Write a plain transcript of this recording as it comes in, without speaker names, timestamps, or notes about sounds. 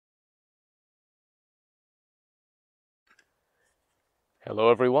Hello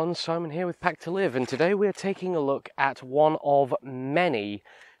everyone, Simon here with Pack to Live, and today we're taking a look at one of many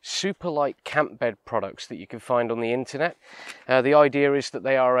super light camp bed products that you can find on the internet. The idea is that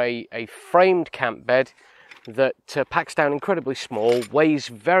they are a framed camp bed that packs down incredibly small, weighs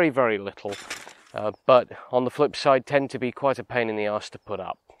very little, but on the flip side tend to be quite a pain in the arse to put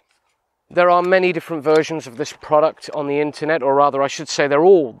up. There are many different versions of this product on the internet, or rather I should say they're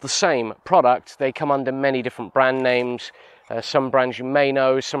all the same product. They come under many different brand names. Some brands you may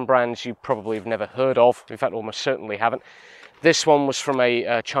know, some brands you probably have never heard of, in fact almost certainly haven't. This one was from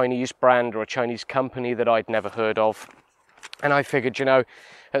a Chinese brand or a Chinese company that I'd never heard of. And I figured, you know,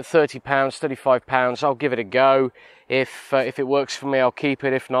 at £30, £35, I'll give it a go. If it works for me, I'll keep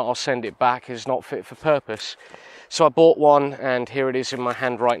it. If not, I'll send it back. It's not fit for purpose. So I bought one, and here it is in my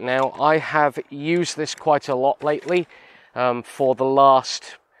hand right now. I have used this quite a lot lately. For the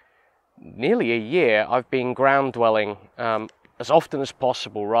last nearly a year, I've been ground dwelling as often as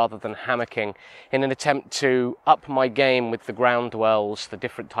possible rather than hammocking, in an attempt to up my game with the ground dwells, the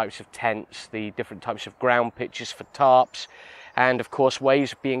different types of tents, the different types of ground pitches for tarps, and of course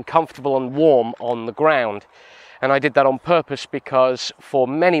ways of being comfortable and warm on the ground. And I did that on purpose because for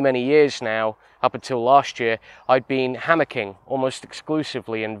many years now, up until last year, I'd been hammocking almost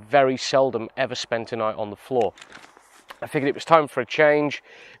exclusively and very seldom ever spent a night on the floor. I figured it was time for a change.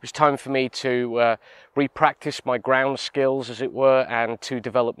 It was time for me to re-practice my ground skills, as it were, and to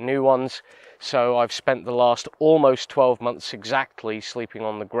develop new ones. So I've spent the last almost 12 months exactly sleeping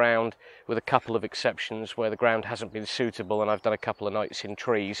on the ground, with a couple of exceptions where the ground hasn't been suitable, and I've done a couple of nights in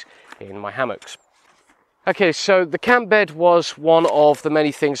trees in my hammocks. Okay, so the camp bed was one of the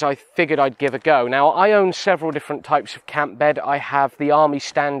many things I figured I'd give a go. Now, I own several different types of camp bed. I have the Army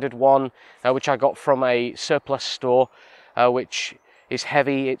Standard one, which I got from a surplus store, which is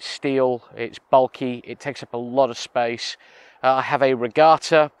heavy, it's steel, it's bulky, it takes up a lot of space. I have a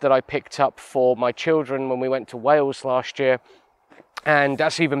Regatta that I picked up for my children when we went to Wales last year, and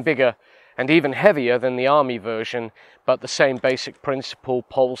that's even bigger and even heavier than the Army version, but the same basic principle: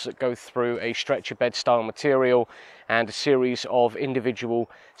 poles that go through a stretcher bed style material and a series of individual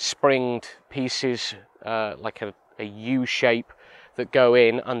springed pieces like a U shape that go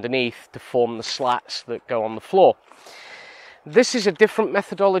in underneath to form the slats that go on the floor. This is a different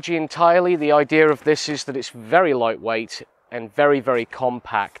methodology entirely. The idea of this is that it's very lightweight and very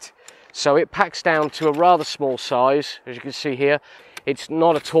compact. So it packs down to a rather small size, as you can see here. It's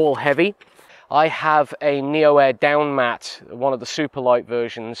not at all heavy. I have a Neo Air down mat, one of the super light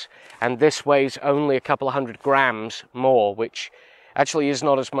versions, and this weighs only a couple of 100 grams more, which actually is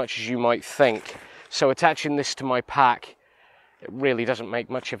not as much as you might think. So attaching this to my pack, it really doesn't make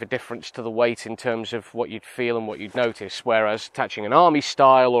much of a difference to the weight in terms of what you'd feel and what you'd notice, whereas attaching an Army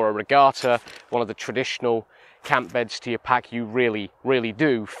style or a Regatta, one of the traditional camp beds, to your pack, you really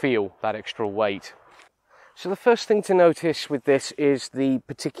do feel that extra weight. So the first thing to notice with this is the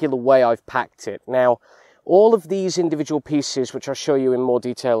particular way I've packed it. Now, all of these individual pieces, which I'll show you in more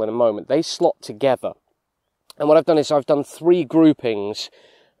detail in a moment, they slot together. And what I've done is I've done three groupings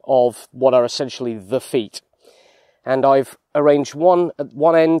of what are essentially the feet. And I've arranged one at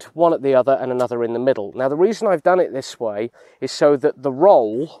one end, one at the other, and another in the middle. Now, the reason I've done it this way is so that the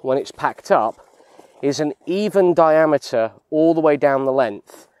roll, when it's packed up, is an even diameter all the way down the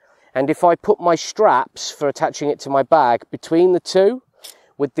length. And if I put my straps for attaching it to my bag between the two,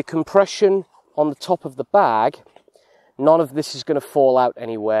 with the compression on the top of the bag, none of this is going to fall out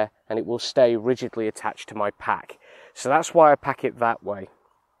anywhere, and it will stay rigidly attached to my pack. So that's why I pack it that way.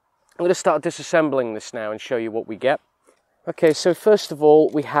 I'm going to start disassembling this now and show you what we get. Okay, so first of all,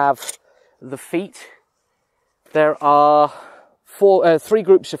 we have the feet. There are three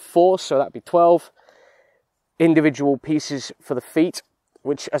groups of four, so that'd be 12 individual pieces for the feet,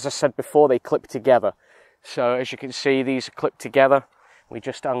 which, as I said before, they clip together. So as you can see, these are clipped together. We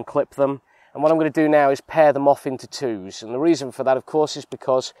just unclip them. And what I'm going to do now is pair them off into twos. And the reason for that, of course, is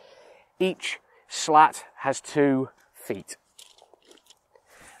because each slat has 2 feet.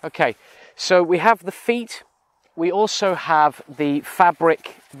 Okay, so we have the feet. We also have the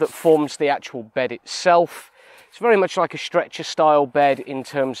fabric that forms the actual bed itself. It's very much like a stretcher style bed in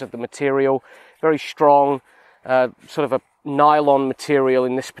terms of the material. Very strong, sort of a nylon material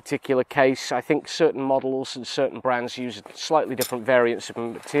in this particular case. I think certain models and certain brands use slightly different variants of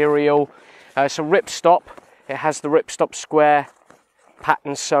material. It's a ripstop. It has the ripstop square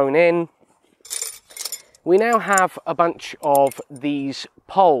pattern sewn in. We now have a bunch of these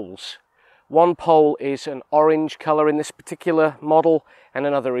poles. One pole is an orange colour in this particular model, and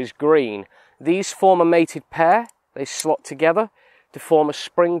another is green. These form a mated pair. They slot together to form a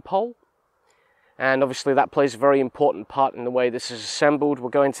spring pole. and obviously that plays a very important part in the way this is assembled. We'll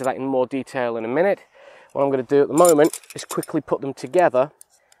go into that in more detail in a minute. What I'm going to do at the moment is quickly put them together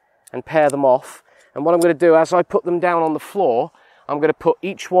and pair them off. And what I'm going to do, as I put them down on the floor, I'm going to put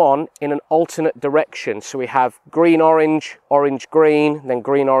each one in an alternate direction. So we have green, orange, orange, green, then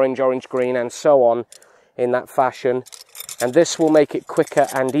green, orange, green, and so on in that fashion. And this will make it quicker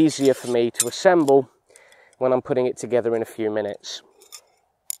and easier for me to assemble when I'm putting it together in a few minutes.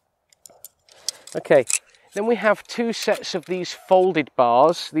 Okay, then we have two sets of these folded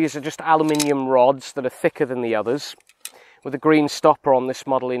bars. These are just aluminium rods that are thicker than the others, with a green stopper on this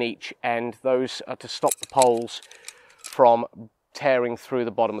model in each end. Those are to stop the poles from tearing through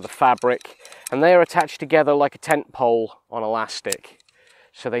the bottom of the fabric, and they are attached together like a tent pole on elastic.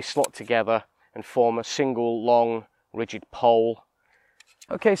 So they slot together and form a single long rigid pole.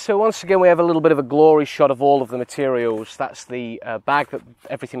 Okay, so once again we have a little bit of a glory shot of all of the materials. That's the bag that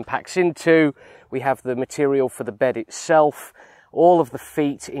everything packs into. We have the material for the bed itself, all of the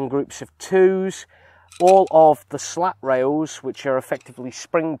feet in groups of twos, all of the slat rails, which are effectively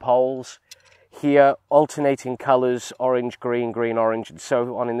spring poles, here alternating colours, orange, green, green, orange, and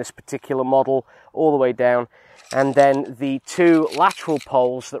so on in this particular model, all the way down. And then the two lateral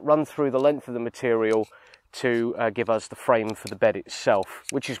poles that run through the length of the material to give us the frame for the bed itself,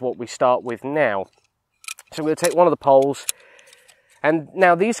 which is what we start with now. So we'll take one of the poles, and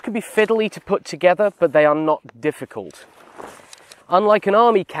now these could be fiddly to put together, but they are not difficult. Unlike an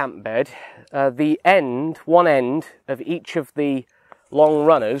army camp bed, one end of each of the long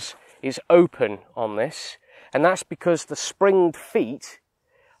runners is open on this, and that's because the springed feet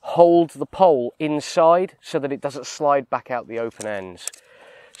hold the pole inside so that it doesn't slide back out the open ends.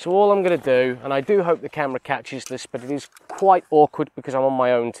 So all I'm going to do, and I do hope the camera catches this, but it is quite awkward because I'm on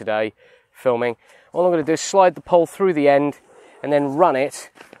my own today filming. All I'm going to do is slide the pole through the end and then run it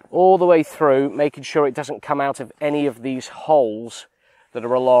all the way through, making sure it doesn't come out of any of these holes that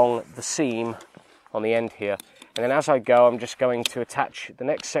are along the seam on the end here. And then as I go, I'm just going to attach the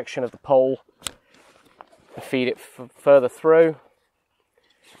next section of the pole and feed it further through.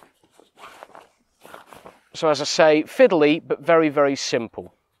 So as I say, fiddly, but very, very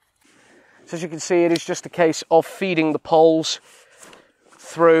simple. So as you can see, it is just a case of feeding the poles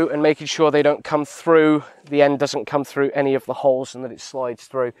through and making sure they don't come through, the end doesn't come through any of the holes, and that it slides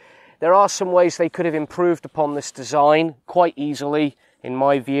through. There are some ways they could have improved upon this design quite easily, in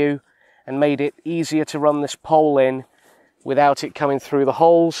my view, and made it easier to run this pole in without it coming through the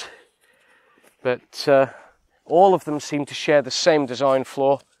holes. But all of them seem to share the same design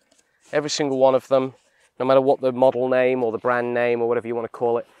flaw. Every single one of them, no matter what the model name or the brand name or whatever you want to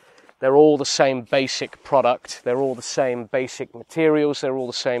call it, they're all the same basic product. They're all the same basic materials. They're all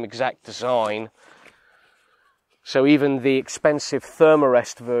the same exact design. So even the expensive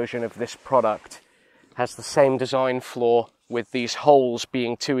Therm-a-Rest version of this product has the same design flaw, with these holes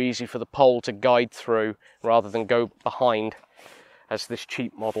being too easy for the pole to guide through rather than go behind, as this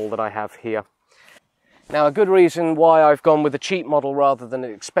cheap model that I have here. Now, a good reason why I've gone with a cheap model rather than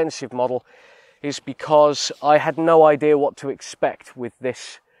an expensive model is because I had no idea what to expect with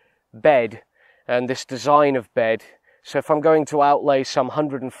this bed and this design of bed. So if I'm going to outlay some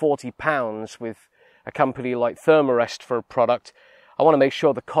 £140 with a company like Therm-a-Rest for a product, I want to make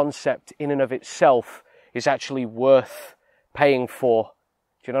sure the concept in and of itself is actually worth paying for.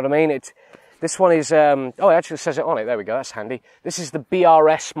 Do you know what I mean? This one is, oh, it actually says it on it. There we go, that's handy. This is the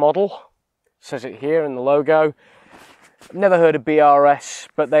BRS model. It says it here in the logo. I've never heard of BRS,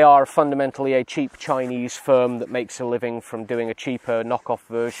 but they are fundamentally a cheap Chinese firm that makes a living from doing a cheaper knockoff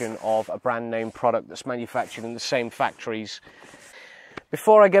version of a brand name product that's manufactured in the same factories.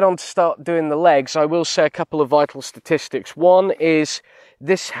 Before I get on to start doing the legs, I will say a couple of vital statistics. One is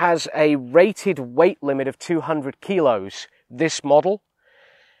this has a rated weight limit of 200 kilos. This model,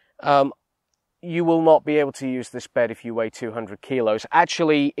 you will not be able to use this bed if you weigh 200 kilos.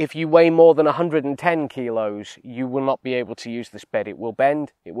 Actually, if you weigh more than 110 kilos, you will not be able to use this bed. It will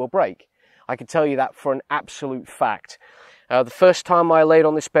bend, it will break. I can tell you that for an absolute fact. The first time I laid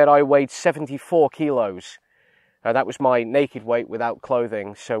on this bed, I weighed 74 kilos. That was my naked weight without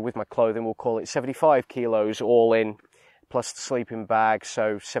clothing. So with my clothing, we'll call it 75 kilos all in, plus the sleeping bag,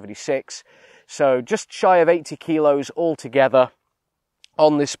 so 76. So just shy of 80 kilos altogether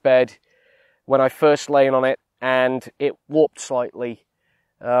on this bed when I first lay on it, and it warped slightly.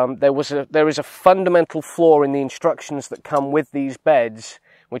 There is a fundamental flaw in the instructions that come with these beds,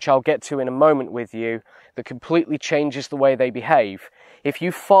 which I'll get to in a moment with you, that completely changes the way they behave. If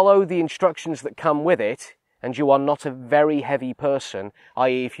you follow the instructions that come with it, and you are not a very heavy person,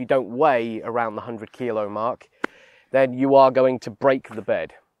 i.e. if you don't weigh around the 100 kilo mark, then you are going to break the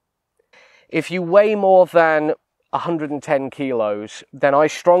bed. If you weigh more than 110 kilos, then I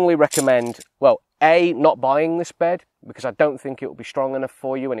strongly recommend, well, A, not buying this bed, because I don't think it will be strong enough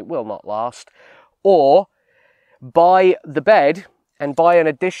for you and it will not last, or buy the bed and buy an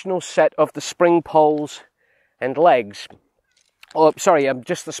additional set of the spring poles and legs. Or, sorry,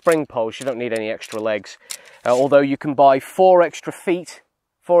 just the spring poles, you don't need any extra legs. Although you can buy 4 of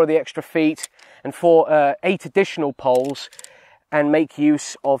the extra feet, and 8 additional poles, and make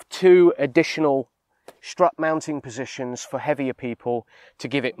use of 2 additional strut mounting positions for heavier people to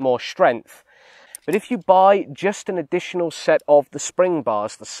give it more strength. But if you buy just an additional set of the spring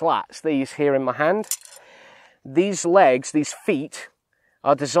bars, the slats, these here in my hand, these legs, these feet,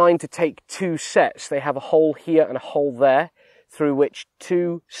 are designed to take 2 sets. They have a hole here and a hole there, through which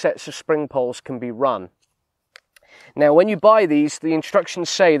 2 sets of spring poles can be run. Now, when you buy these, the instructions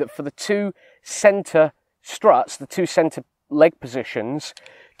say that for the 2 center struts, the 2 center leg positions,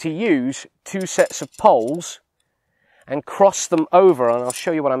 to use 2 sets of poles and cross them over, and I'll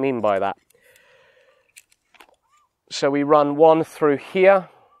show you what I mean by that. So we run one through here,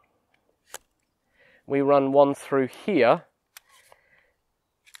 we run one through here,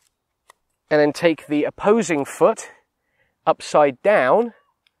 and then take the opposing foot upside down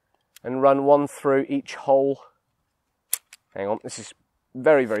and run one through each hole. Hang on, this is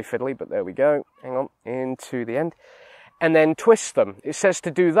very, very fiddly, but there we go. Hang on, into the end. And then twist them. It says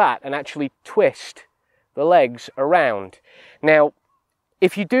to do that and actually twist the legs around. Now,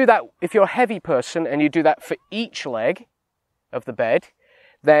 if you do that, if you're a heavy person and you do that for each leg of the bed,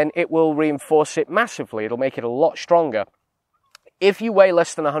 then it will reinforce it massively. It'll make it a lot stronger. If you weigh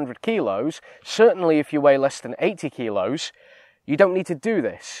less than 100 kilos, certainly if you weigh less than 80 kilos, you don't need to do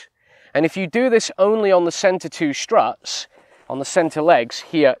this. And if you do this only on the center 2 struts, on the center legs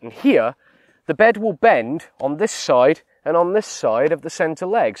here and here, the bed will bend on this side and on this side of the center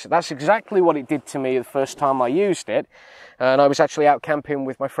legs. That's exactly what it did to me the first time I used it. And I was actually out camping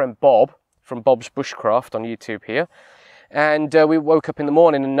with my friend Bob from Bob's Bushcraft on YouTube here. And we woke up in the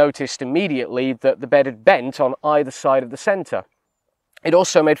morning and noticed immediately that the bed had bent on either side of the center. It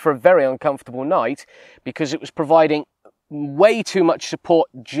also made for a very uncomfortable night because it was providing way too much support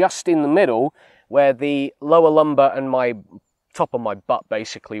just in the middle where the lower lumbar and my top of my butt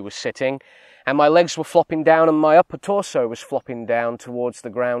basically was sitting, and my legs were flopping down and my upper torso was flopping down towards the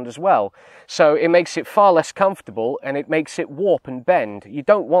ground as well. So it makes it far less comfortable and it makes it warp and bend. You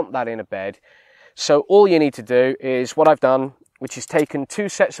don't want that in a bed. So all you need to do is what I've done, which is taken 2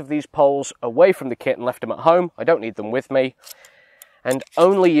 sets of these poles away from the kit and left them at home. I don't need them with me. And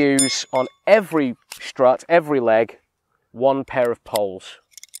only use on every strut, every leg, 1 pair of poles,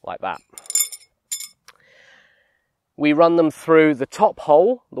 like that. We run them through the top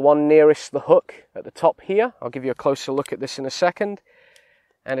hole, the one nearest the hook at the top here. I'll give you a closer look at this in a second.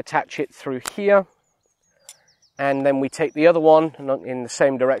 And attach it through here. And then we take the other one in the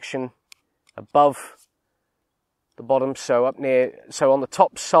same direction above the bottom, so up near, so on the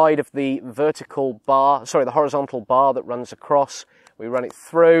top side of the vertical bar, sorry, the horizontal bar that runs across, we run it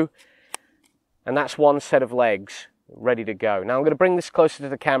through, and that's 1 set of legs ready to go. Now I'm going to bring this closer to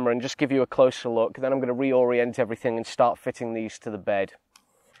the camera and just give you a closer look, then I'm going to reorient everything and start fitting these to the bed.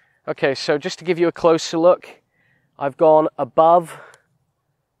 Okay, so just to give you a closer look, I've gone above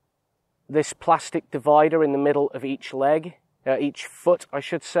this plastic divider in the middle of each leg, each foot I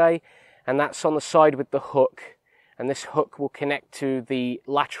should say, and that's on the side with the hook, and this hook will connect to the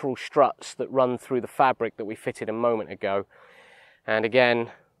lateral struts that run through the fabric that we fitted a moment ago. And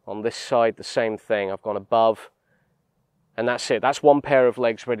again, on this side, the same thing. I've gone above, and that's it. That's 1 pair of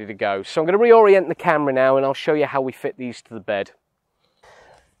legs ready to go. So I'm going to reorient the camera now, and I'll show you how we fit these to the bed.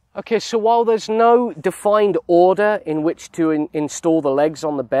 Okay, so while there's no defined order in which to install the legs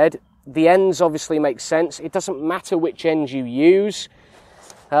on the bed, the ends obviously make sense. It doesn't matter which ends you use.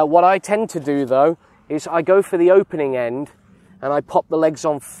 What I tend to do, though, is I go for the opening end, and I pop the legs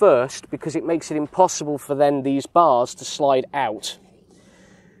on first because it makes it impossible for then these bars to slide out.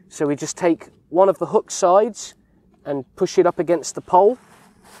 So we just take one of the hook sides and push it up against the pole.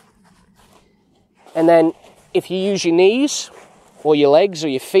 And then if you use your knees or your legs or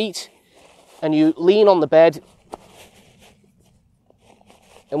your feet and you lean on the bed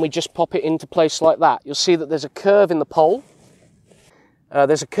and we just pop it into place like that, you'll see that there's a curve in the pole.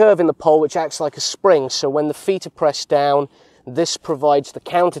 There's a curve in the pole which acts like a spring, so when the feet are pressed down, this provides the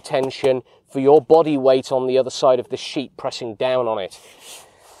counter tension for your body weight on the other side of the sheet pressing down on it.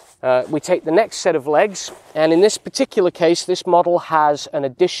 We take the next set of legs, and in this particular case, this model has an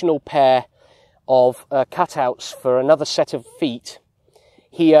additional pair of cutouts for another set of feet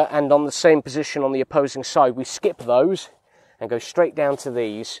here and on the same position on the opposing side. We skip those and go straight down to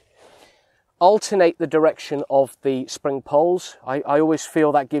these. alternate the direction of the spring poles. I always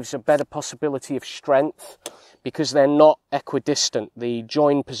feel that gives a better possibility of strength because they're not equidistant. The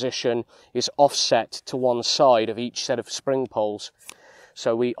join position is offset to one side of each set of spring poles.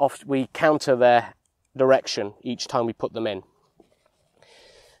 So we counter their direction each time we put them in.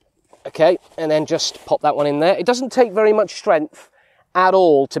 Okay, and then just pop that one in there. It doesn't take very much strength at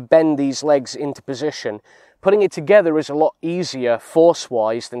all to bend these legs into position. Putting it together is a lot easier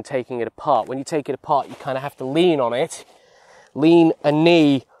force-wise than taking it apart. When you take it apart, you kind of have to lean on it, lean a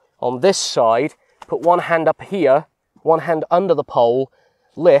knee on this side, put one hand up here, one hand under the pole,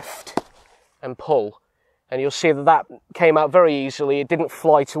 lift and pull. And you'll see that that came out very easily. It didn't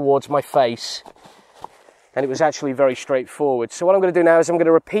fly towards my face. And it was actually very straightforward. So what I'm going to do now is I'm going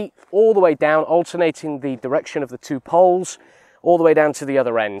to repeat all the way down, alternating the direction of the two poles, all the way down to the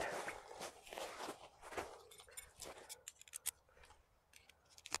other end.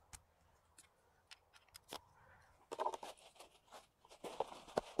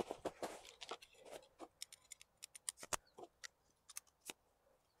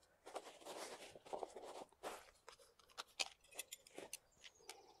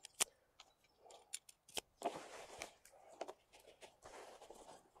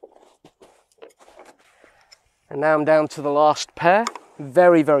 And now I'm down to the last pair.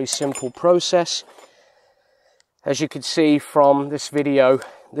 Very, very simple process. As you can see from this video,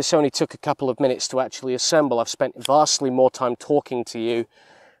 this only took a couple of minutes to actually assemble. I've spent vastly more time talking to you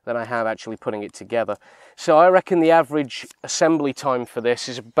than I have actually putting it together. So I reckon the average assembly time for this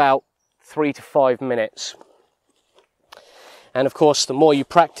is about 3 to 5 minutes. And of course, the more you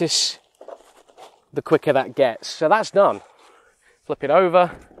practice, the quicker that gets. So that's done. Flip it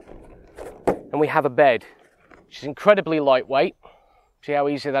over, and we have a bed, which is incredibly lightweight. See how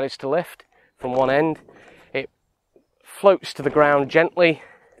easy that is to lift from one end. It floats to the ground gently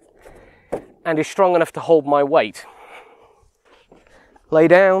and is strong enough to hold my weight. Lay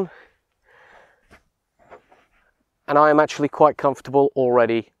down, and I am actually quite comfortable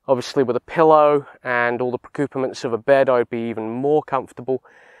already. Obviously with a pillow and all the accoutrements of a bed, I'd be even more comfortable,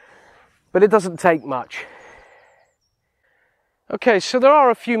 but it doesn't take much. Okay, so there are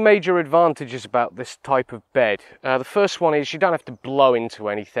a few major advantages about this type of bed. The first one is you don't have to blow into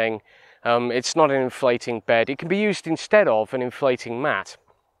anything. It's not an inflating bed. It can be used instead of an inflating mat.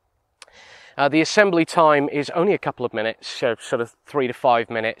 The assembly time is only a couple of minutes, so sort of 3 to 5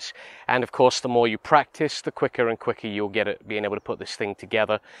 minutes. And of course, the more you practice, the quicker and quicker you'll get at being able to put this thing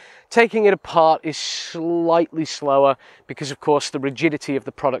together. Taking it apart is slightly slower because, of course, the rigidity of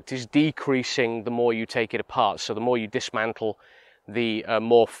the product is decreasing the more you take it apart. So the more you dismantle, the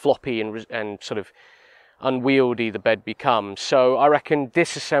more floppy and sort of unwieldy the bed becomes. So I reckon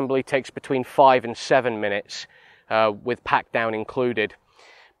disassembly takes between 5 and 7 minutes with pack down included.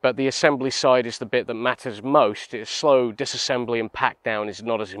 But the assembly side is the bit that matters most. It's slow disassembly and pack down is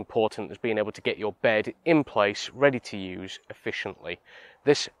not as important as being able to get your bed in place, ready to use efficiently.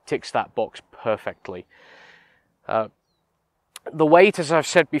 This ticks that box perfectly. The weight, as I've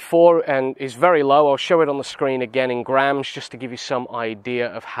said before, is very low. I'll show it on the screen again in grams just to give you some idea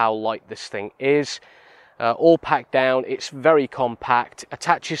of how light this thing is. All packed down, it's very compact,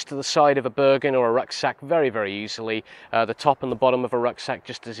 attaches to the side of a Bergen or a rucksack very, very easily. The top and the bottom of a rucksack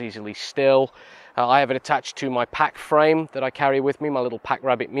just as easily still. I have it attached to my pack frame that I carry with me, my little Pack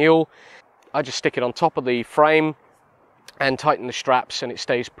Rabbit mule. I just stick it on top of the frame and tighten the straps and it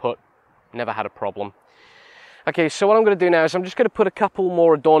stays put. Never had a problem. Okay, so what I'm going to do now is I'm just going to put a couple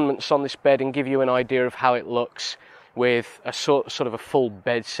more adornments on this bed and give you an idea of how it looks with a sort of a full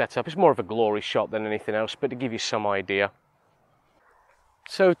bed setup. It's more of a glory shot than anything else, but to give you some idea.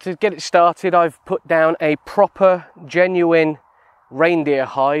 So to get it started, I've put down a proper, genuine reindeer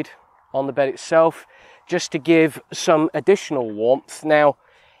hide on the bed itself, just to give some additional warmth. Now,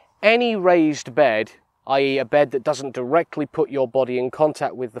 any raised bed, i.e. a bed that doesn't directly put your body in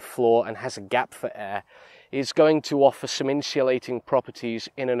contact with the floor and has a gap for air, is going to offer some insulating properties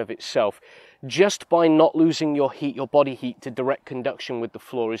in and of itself. Just by not losing your heat, your body heat, to direct conduction with the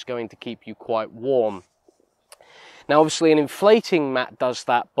floor is going to keep you quite warm. Now obviously an inflating mat does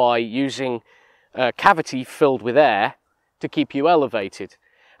that by using a cavity filled with air to keep you elevated.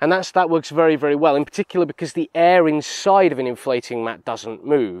 And that works very, very well, in particular because the air inside of an inflating mat doesn't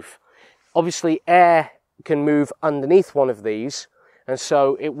move. Obviously air can move underneath one of these, and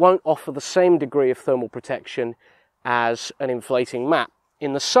so it won't offer the same degree of thermal protection as an inflating mat.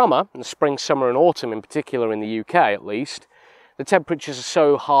 In the summer, in the spring, summer and autumn in particular, in the UK at least, the temperatures are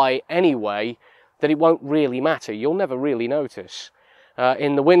so high anyway that it won't really matter. You'll never really notice.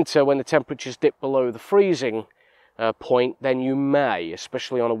 In the winter, when the temperatures dip below the freezing point, then you may,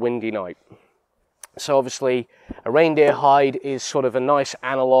 especially on a windy night. So obviously a reindeer hide is sort of a nice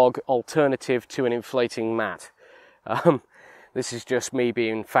analog alternative to an inflating mat. This is just me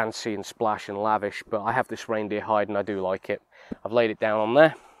being fancy and splash and lavish, but I have this reindeer hide and I do like it. I've laid it down on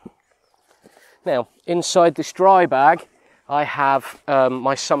there. Now, inside this dry bag, I have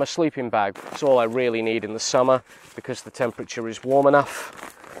my summer sleeping bag. It's all I really need in the summer because the temperature is warm enough.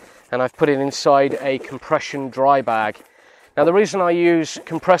 And I've put it inside a compression dry bag. Now, the reason I use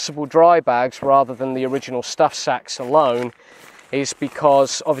compressible dry bags rather than the original stuff sacks alone is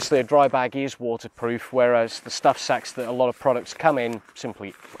because obviously a dry bag is waterproof, whereas the stuff sacks that a lot of products come in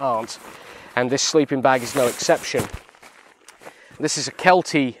simply aren't. And this sleeping bag is no exception. This is a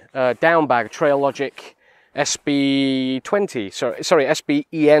Kelty down bag, Traillogic SB20, sorry,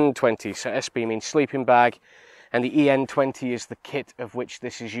 SBEN20. So SB means sleeping bag, and the EN20 is the kit of which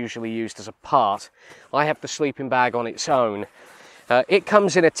this is usually used as a part. I have the sleeping bag on its own. It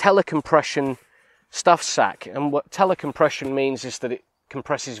comes in a telecompression stuff sack, and what telecompression means is that it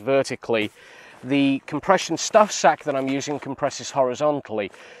compresses vertically. The compression stuff sack that I'm using compresses horizontally.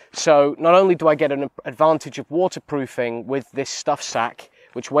 So not only do I get an advantage of waterproofing with this stuff sack,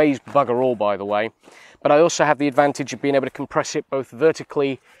 which weighs bugger all by the way, but I also have the advantage of being able to compress it both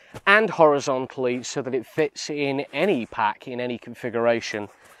vertically and horizontally so that it fits in any pack, in any configuration.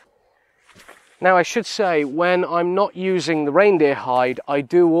 Now I should say, when I'm not using the reindeer hide, I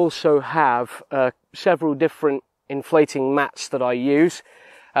do also have several different inflating mats that I use.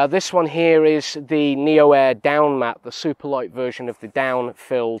 This one here is the Neo Air down mat, the super light version of the down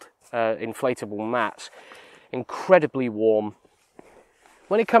filled inflatable mats. Incredibly warm.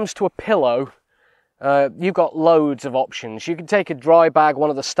 When it comes to a pillow, you've got loads of options. You can take a dry bag,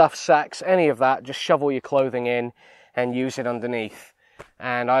 one of the stuff sacks, any of that, just shovel your clothing in and use it underneath.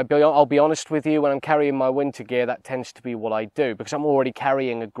 And I'll be honest with you, when I'm carrying my winter gear, that tends to be what I do, because I'm already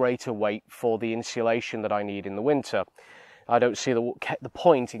carrying a greater weight for the insulation that I need in the winter. I don't see the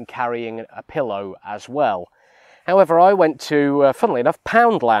point in carrying a pillow as well. However, I went to, funnily enough,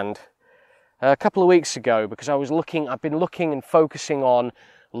 Poundland a couple of weeks ago, because I've been looking and focusing on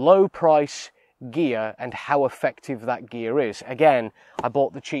low price gear and how effective that gear is. Again, I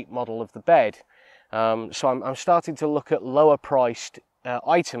bought the cheap model of the bed, so I'm starting to look at lower priced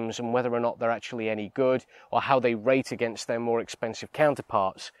items and whether or not they're actually any good or how they rate against their more expensive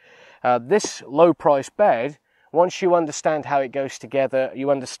counterparts. This low price bed, once you understand how it goes together,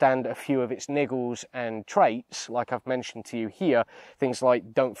 you understand a few of its niggles and traits, like I've mentioned to you here, things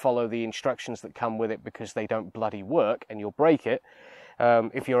like don't follow the instructions that come with it because they don't bloody work and you'll break it.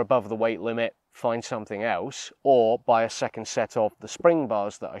 If you're above the weight limit, find something else, or buy a second set of the spring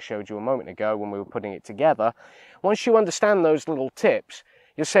bars that I showed you a moment ago when we were putting it together. Once you understand those little tips,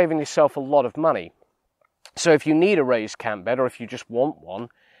 you're saving yourself a lot of money. So if you need a raised camp bed, or if you just want one,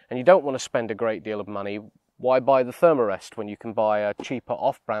 and you don't want to spend a great deal of money, why buy the Therm-a-Rest when you can buy a cheaper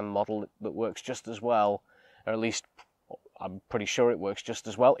off-brand model that works just as well? Or at least, I'm pretty sure it works just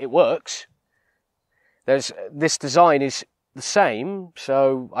as well. It works. This design is the same,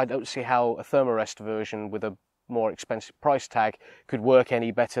 so I don't see how a Therm-a-Rest version with a more expensive price tag could work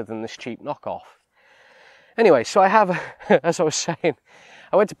any better than this cheap knockoff. Anyway, so I have, as I was saying,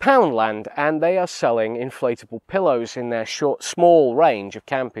 I went to Poundland and they are selling inflatable pillows in their small range of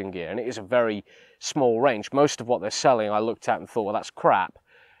camping gear, and it is a very small range. Most of what they're selling I looked at and thought, well, that's crap.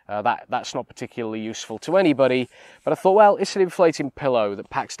 That's not particularly useful to anybody, but I thought, well, it's an inflating pillow that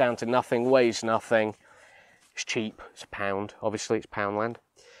packs down to nothing, weighs nothing. It's cheap, it's £1, obviously it's Poundland.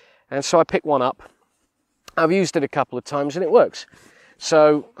 And so I picked one up. I've used it a couple of times and it works.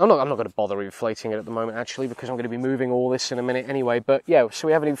 So I'm not going to bother inflating it at the moment actually, because I'm going to be moving all this in a minute anyway. But yeah, so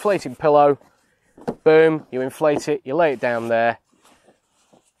we have an inflating pillow. Boom, you inflate it, you lay it down there.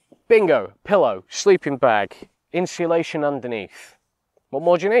 Bingo, pillow, sleeping bag, insulation underneath. What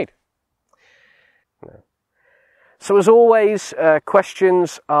more do you need? No. So as always,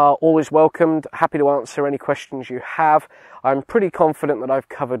 questions are always welcomed. Happy to answer any questions you have. I'm pretty confident that I've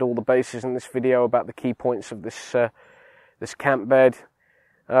covered all the bases in this video about the key points of this camp bed.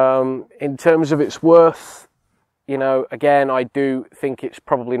 In terms of its worth, you know, again, I do think it's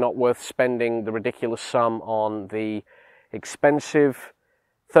probably not worth spending the ridiculous sum on the expensive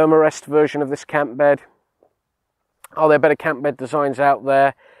Therm-a-Rest version of this camp bed. Are there better camp bed designs out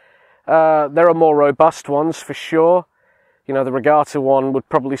there? There are more robust ones for sure. You know, the Regatta one would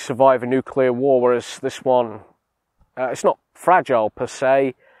probably survive a nuclear war, whereas this one, it's not fragile per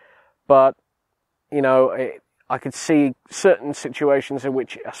se, but, you know, I could see certain situations in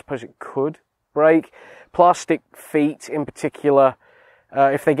which I suppose it could break. Plastic feet in particular,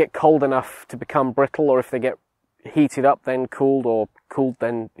 if they get cold enough to become brittle, or if they get heated up then cooled, or cooled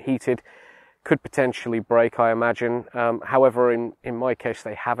then heated, could potentially break, I imagine. However, in my case,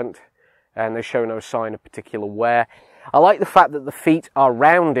 they haven't, and they show no sign of particular wear. I like the fact that the feet are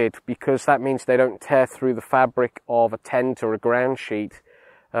rounded, because that means they don't tear through the fabric of a tent or a ground sheet,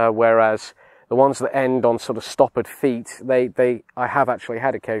 whereas the ones that end on sort of stoppered feet, I have actually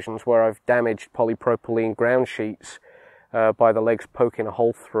had occasions where I've damaged polypropylene ground sheets by the legs poking a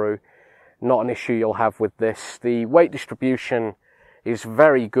hole through. Not an issue you'll have with this. The weight distribution is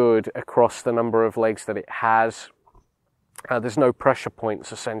very good across the number of legs that it has. There's no pressure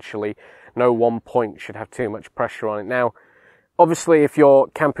points, essentially. No one point should have too much pressure on it. Now, obviously, if you're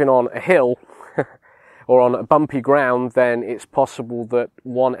camping on a hill or on a bumpy ground, then it's possible that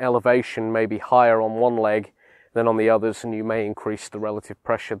one elevation may be higher on one leg than on the others, and you may increase the relative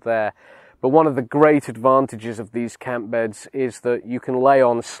pressure there. But one of the great advantages of these camp beds is that you can lay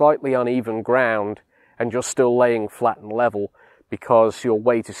on slightly uneven ground and you're still laying flat and level, because your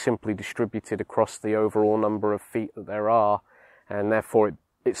weight is simply distributed across the overall number of feet that there are, and therefore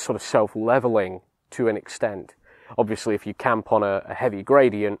it's sort of self-leveling to an extent. Obviously, if you camp on a heavy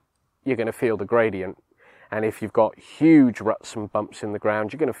gradient, you're going to feel the gradient, and if you've got huge ruts and bumps in the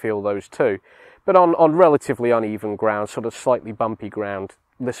ground, you're going to feel those too. But on relatively uneven ground, sort of slightly bumpy ground,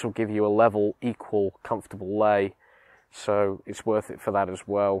 this will give you a level, equal, comfortable lay, so it's worth it for that as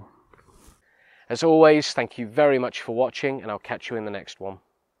well. As always, thank you very much for watching, and I'll catch you in the next one.